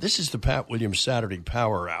 This is the Pat Williams Saturday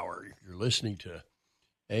Power Hour. You're listening to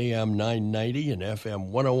AM 990 and FM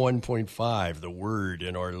 101.5, The Word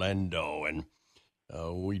in Orlando. And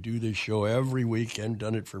we do this show every weekend,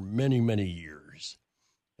 done it for many, many years.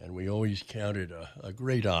 And we always count it a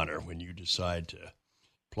great honor when you decide to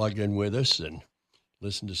plug in with us and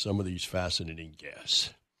listen to some of these fascinating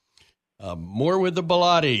guests. More with the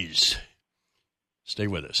Bilottis. Stay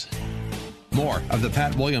with us. More of the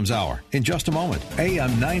Pat Williams Hour in just a moment.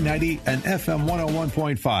 AM 990 and FM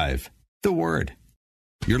 101.5. The Word.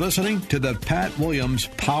 You're listening to the Pat Williams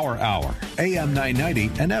Power Hour. AM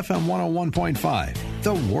 990 and FM 101.5.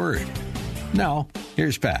 The Word. Now,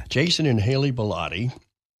 here's Pat. Jason and Haley Bilotti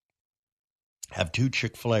have 2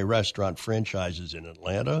 Chick-fil-A restaurant franchises in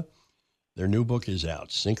Atlanta. Their new book is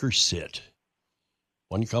out, Sink or Sit.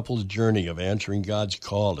 One Couple's Journey of Answering God's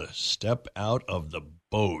Call to Step Out of the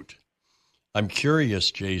Boat. I'm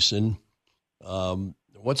curious, Jason,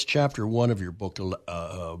 what's chapter 1 of your book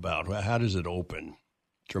about? How does it open?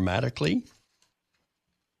 Dramatically?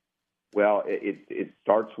 Well, it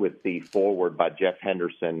starts with the foreword by Jeff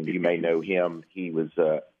Henderson. You may know him. He was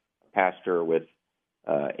a pastor with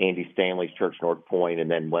Andy Stanley's Church North Point,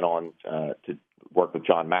 and then went on to work with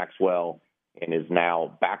John Maxwell, and is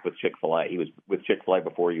now back with Chick-fil-A. He was with Chick-fil-A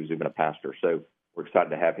before he was even a pastor. So we're excited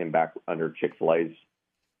to have him back under Chick-fil-A's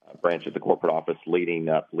branch at the corporate office, leading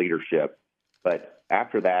up leadership. But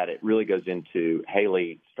after that, it really goes into,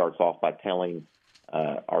 Haley starts off by telling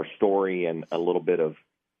our story and a little bit of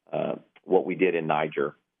what we did in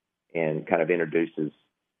Niger, and kind of introduces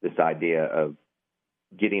this idea of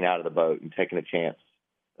getting out of the boat and taking a chance,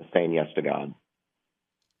 saying yes to God.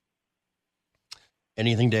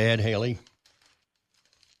 Anything to add, Haley?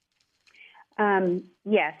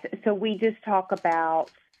 Yes. So we just talk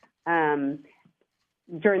about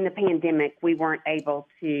during the pandemic, we weren't able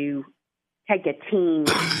to take a team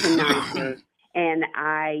to Niger. And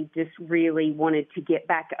I just really wanted to get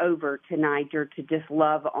back over to Niger to just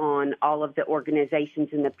love on all of the organizations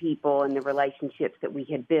and the people and the relationships that we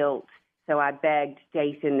had built. So I begged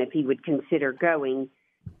Jason if he would consider going.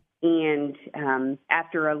 And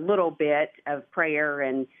after a little bit of prayer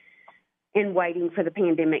and waiting for the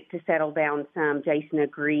pandemic to settle down some, Jason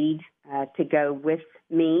agreed to go with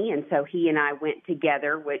me. And so he and I went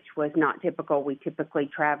together, which was not typical. We typically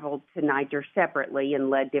traveled to Niger separately and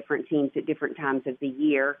led different teams at different times of the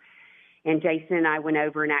year. And Jason and I went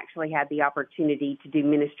over and actually had the opportunity to do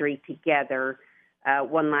ministry together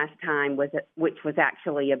one last time, which was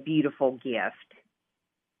actually a beautiful gift.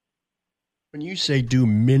 When you say do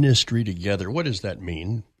ministry together, what does that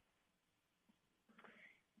mean?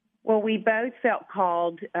 Well, we both felt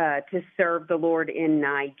called to serve the Lord in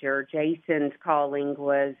Niger. Jason's calling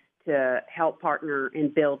was to help partner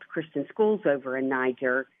and build Christian schools over in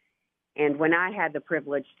Niger. And when I had the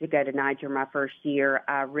privilege to go to Niger my first year,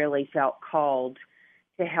 I really felt called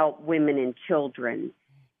to help women and children.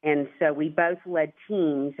 And so we both led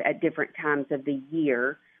teams at different times of the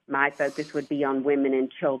year. My focus would be on women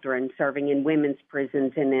and children, serving in women's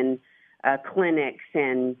prisons and in clinics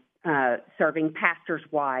and serving pastors'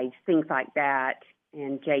 wives, things like that.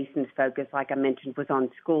 And Jason's focus, like I mentioned, was on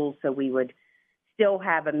schools, so we would still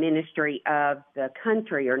have a ministry of the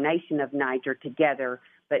country or nation of Niger together,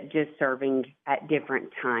 but just serving at different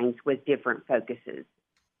times with different focuses.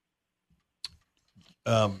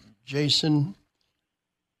 Jason,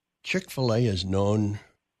 Chick-fil-A is known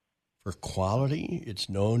for quality. It's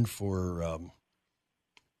known for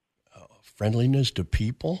friendliness to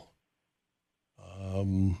people.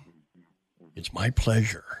 It's my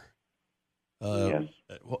pleasure. Yes.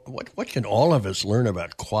 What can all of us learn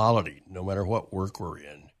about quality, no matter what work we're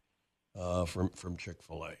in, from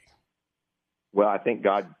Chick-fil-A? Well, I think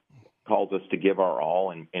God calls us to give our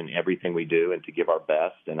all in everything we do and to give our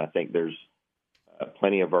best. And I think there's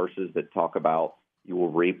plenty of verses that talk about you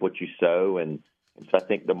will reap what you sow. And so I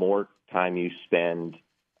think the more time you spend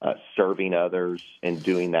serving others and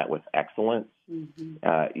doing that with excellence,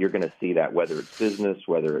 you're going to see that, whether it's business,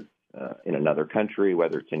 whether it's in another country,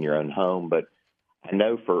 whether it's in your own home. But I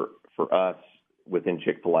know for us within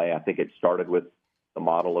Chick-fil-A, I think it started with the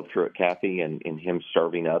model of Truett Cathy and him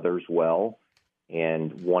serving others well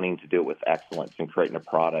and wanting to do it with excellence and creating a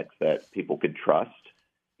product that people could trust.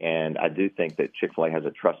 And I do think that Chick-fil-A has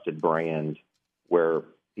a trusted brand where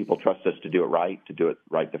people trust us to do it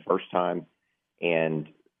right the first time. And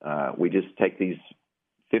we just take these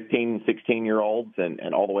 15, 16-year-olds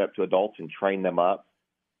and all the way up to adults and train them up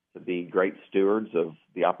to be great stewards of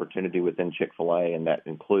the opportunity within Chick-fil-A, and that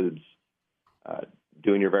includes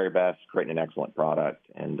doing your very best, creating an excellent product,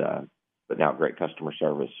 and putting out great customer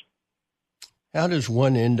service. How does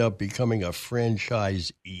one end up becoming a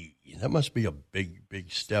franchisee? That must be a big,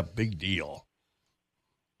 big step, big deal.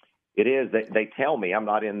 It is. They tell me, I'm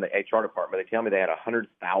not in the HR department, they tell me they had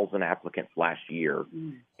 100,000 applicants last year.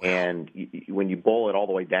 And when you boil it all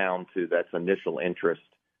the way down to that's initial interest,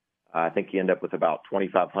 I think you end up with about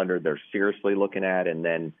 2,500 they're seriously looking at, and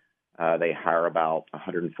then they hire about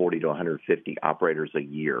 140 to 150 operators a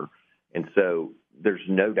year. And so there's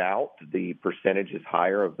no doubt the percentage is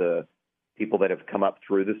higher of the people that have come up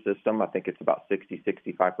through the system. I think it's about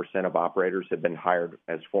 65% of operators have been hired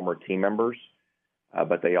as former team members.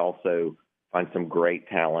 But they also find some great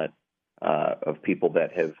talent of people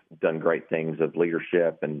that have done great things of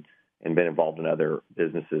leadership and been involved in other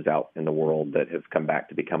businesses out in the world that have come back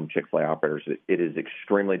to become Chick-fil-A operators. It is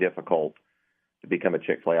extremely difficult to become a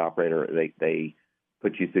Chick-fil-A operator. They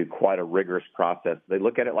put you through quite a rigorous process. They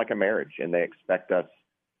look at it like a marriage, and they expect us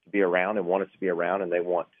to be around and want us to be around, and they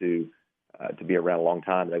want to be around a long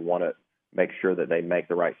time. They want to make sure that they make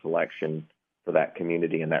the right selection for that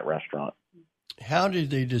community and that restaurant. How did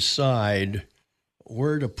they decide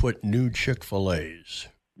where to put new Chick-fil-A's?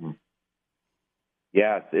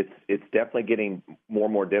 Yes, it's definitely getting more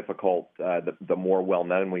and more difficult the more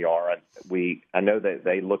well-known we are. I know that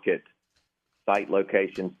they look at site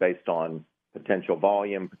locations based on potential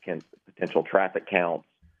volume, potential traffic counts,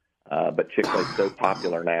 but Chick-fil-A is so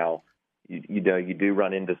popular now, you do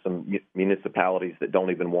run into some municipalities that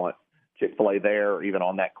don't even want Chick-fil-A there or even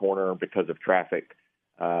on that corner because of traffic.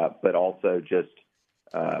 But also just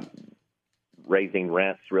raising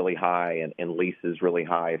rents really high and leases really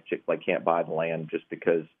high if Chick-fil-A can't buy the land just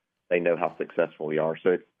because they know how successful we are.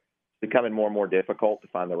 So it's becoming more and more difficult to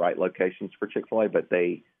find the right locations for Chick-fil-A, but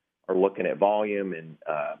they are looking at volume and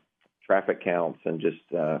traffic counts and just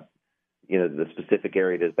the specific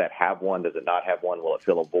area. Does that have one? Does it not have one? Will it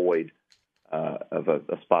fill a void of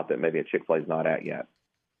a spot that maybe a Chick-fil-A is not at yet?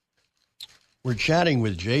 We're chatting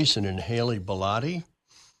with Jason and Haley Bilotti,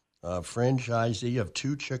 franchisee of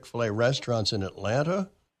 2 Chick-fil-A restaurants in Atlanta.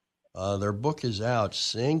 Their book is out,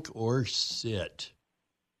 Sink or Sit.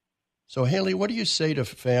 So, Haley, what do you say to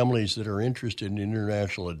families that are interested in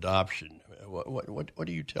international adoption? What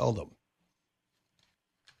do you tell them?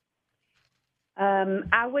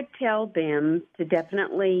 I would tell them to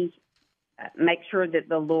definitely make sure that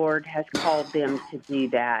the Lord has called them to do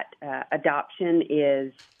that. Adoption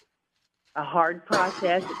is a hard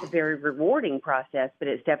process. It's a very rewarding process, but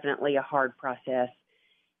it's definitely a hard process.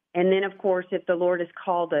 And then, of course, if the Lord has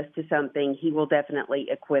called us to something, he will definitely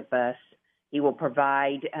equip us. He will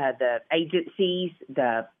provide the agencies,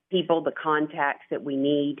 the people, the contacts that we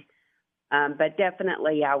need. But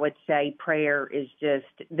definitely, I would say prayer is just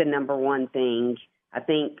the number one thing. I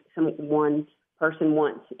think one person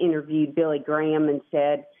once interviewed Billy Graham and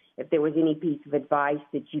said, if there was any piece of advice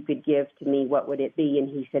that you could give to me, what would it be? And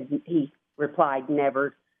he replied,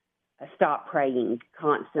 never stop praying,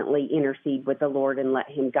 constantly intercede with the Lord and let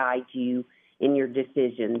him guide you in your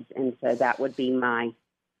decisions. And so that would be my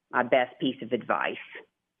best piece of advice.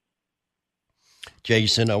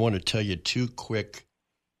 Jason, I want to tell you 2 quick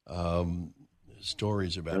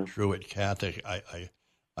stories about Truett Catholic.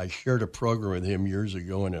 I shared a program with him years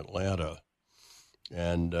ago in Atlanta,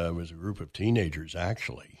 and it was a group of teenagers,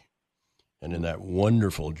 actually. And in that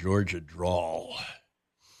wonderful Georgia drawl,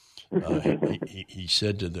 he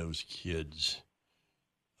said to those kids,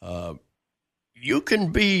 you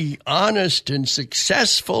can be honest and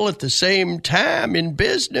successful at the same time in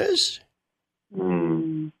business.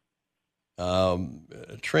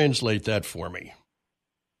 Translate that for me.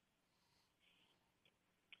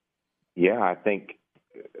 Yeah, I think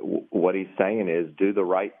what he's saying is do the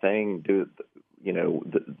right thing, do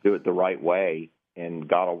it the right way, and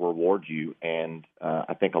God will reward you. And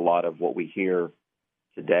I think a lot of what we hear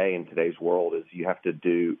today in today's world is you have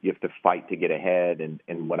to fight to get ahead.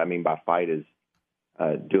 And what I mean by fight is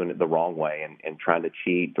doing it the wrong way and trying to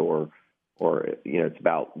cheat or it's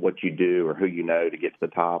about what you do or who you know to get to the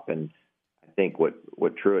top. And I think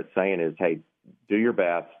what Truett's saying is, hey, do your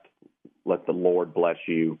best, let the Lord bless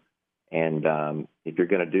you. And if you're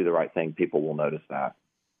going to do the right thing, people will notice that.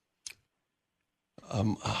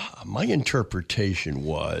 My interpretation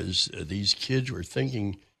was these kids were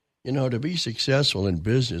thinking, to be successful in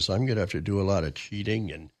business, I'm going to have to do a lot of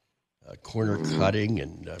cheating and corner cutting,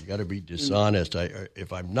 and I've got to be dishonest.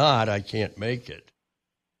 If I'm not, I can't make it.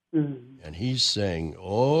 And he's saying,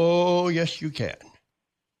 oh, yes, you can.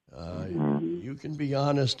 You can be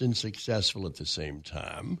honest and successful at the same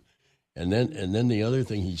time. And then the other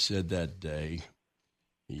thing he said that day,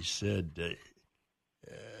 he said,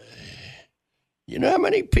 you know how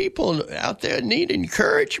many people out there need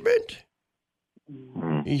encouragement?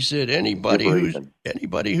 He said, anybody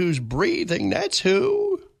who's breathing, that's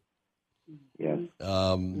who. Yes.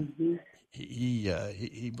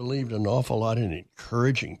 He believed an awful lot in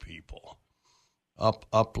encouraging people,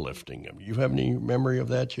 uplifting them. You have any memory of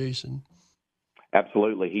that, Jason?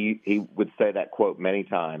 Absolutely. He would say that quote many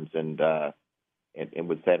times, and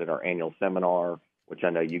would say it at our annual seminar, which I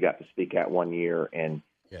know you got to speak at one year, and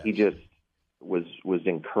yes. He just was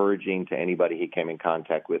encouraging to anybody he came in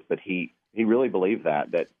contact with. But he really believed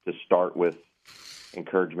that to start with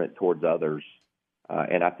encouragement towards others,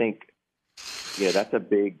 and I think that's a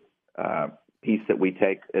big piece that we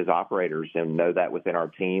take as operators and know that within our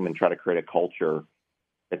team and try to create a culture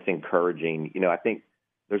that's encouraging. I think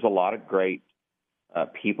there's a lot of great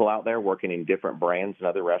people out there working in different brands and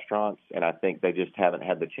other restaurants, and I think they just haven't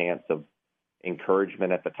had the chance of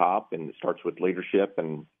encouragement at the top, and it starts with leadership.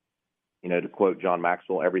 And, to quote John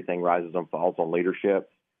Maxwell, everything rises and falls on leadership.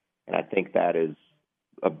 And I think that is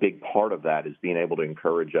a big part of that, is being able to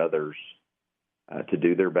encourage others to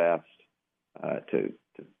do their best, to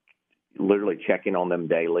literally checking on them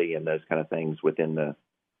daily and those kind of things within the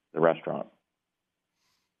restaurant.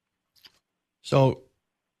 So,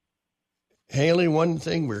 Haley, one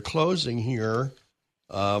thing, we're closing here.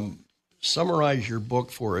 Summarize your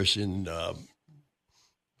book for us in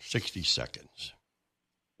 60 seconds.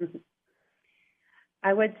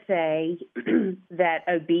 I would say that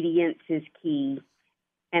obedience is key,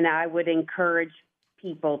 and I would encourage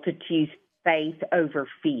people to choose faith over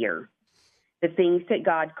fear. The things that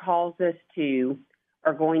God calls us to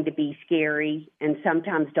are going to be scary and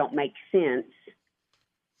sometimes don't make sense,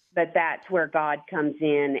 but that's where God comes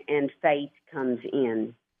in and faith comes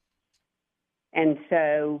in. And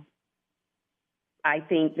so I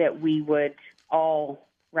think that we would all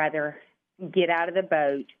rather get out of the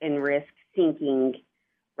boat and risk sinking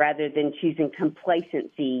rather than choosing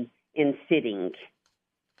complacency in sitting.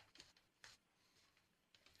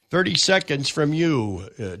 30 seconds from you,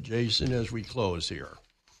 Jason, as we close here.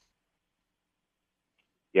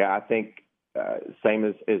 Yeah, I think same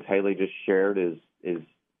as Haley just shared is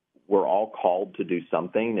we're all called to do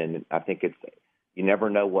something, and I think you never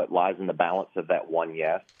know what lies in the balance of that one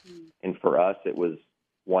yes. And for us, it was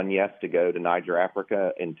one yes to go to Niger,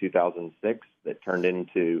 Africa in 2006 that turned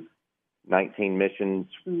into 19 missions,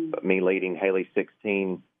 me leading, Haley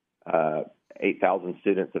 16, 8,000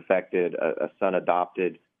 students affected, a son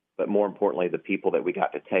adopted, but more importantly, the people that we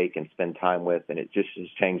got to take and spend time with. And it just has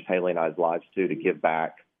changed Haley and I's lives, too, to give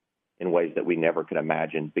back in ways that we never could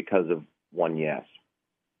imagine because of one yes.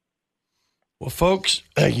 Well, folks,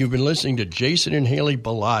 you've been listening to Jason and Haley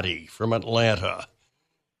Bilotti from Atlanta.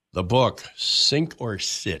 The book, Sink or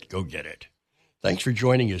Sit. Go get it. Thanks for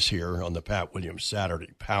joining us here on the Pat Williams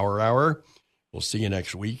Saturday Power Hour. We'll see you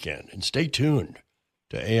next weekend. And stay tuned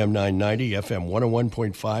to AM 990, FM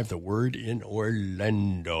 101.5, The Word in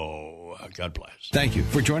Orlando. God bless. Thank you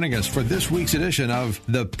for joining us for this week's edition of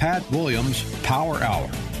the Pat Williams Power Hour.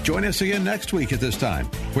 Join us again next week at this time,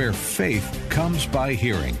 where faith comes by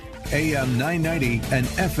hearing. AM 990 and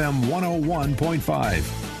FM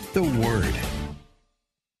 101.5, The Word.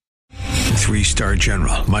 3-star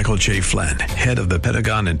General Michael J. Flynn, head of the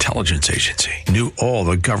Pentagon Intelligence Agency, knew all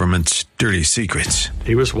the government's dirty secrets.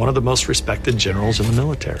 He was one of the most respected generals in the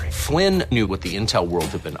military. Flynn knew what the intel world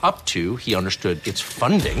had been up to. He understood its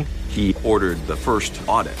funding. He ordered the first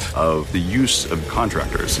audit of the use of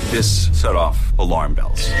contractors. This set off alarm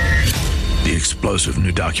bells. The explosive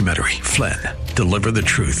new documentary, Flynn, Deliver the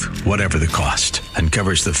Truth, Whatever the Cost,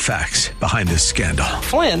 uncovers the facts behind this scandal.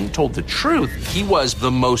 Flynn told the truth. He was the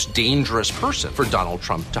most dangerous person for Donald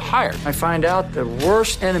Trump to hire. I find out the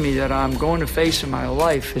worst enemy that I'm going to face in my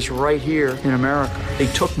life is right here in America. They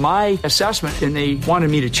took my assessment and they wanted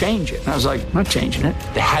me to change it. And I was like, I'm not changing it.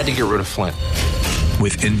 They had to get rid of Flynn.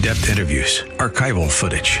 With in-depth interviews, archival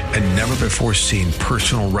footage, and never-before-seen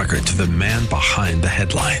personal records of the man behind the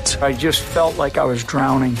headlines. I just felt like I was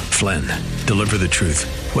drowning. Flynn, Deliver the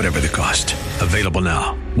Truth, Whatever the Cost. Available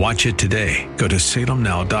now. Watch it today. Go to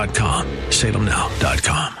salemnow.com.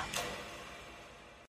 salemnow.com.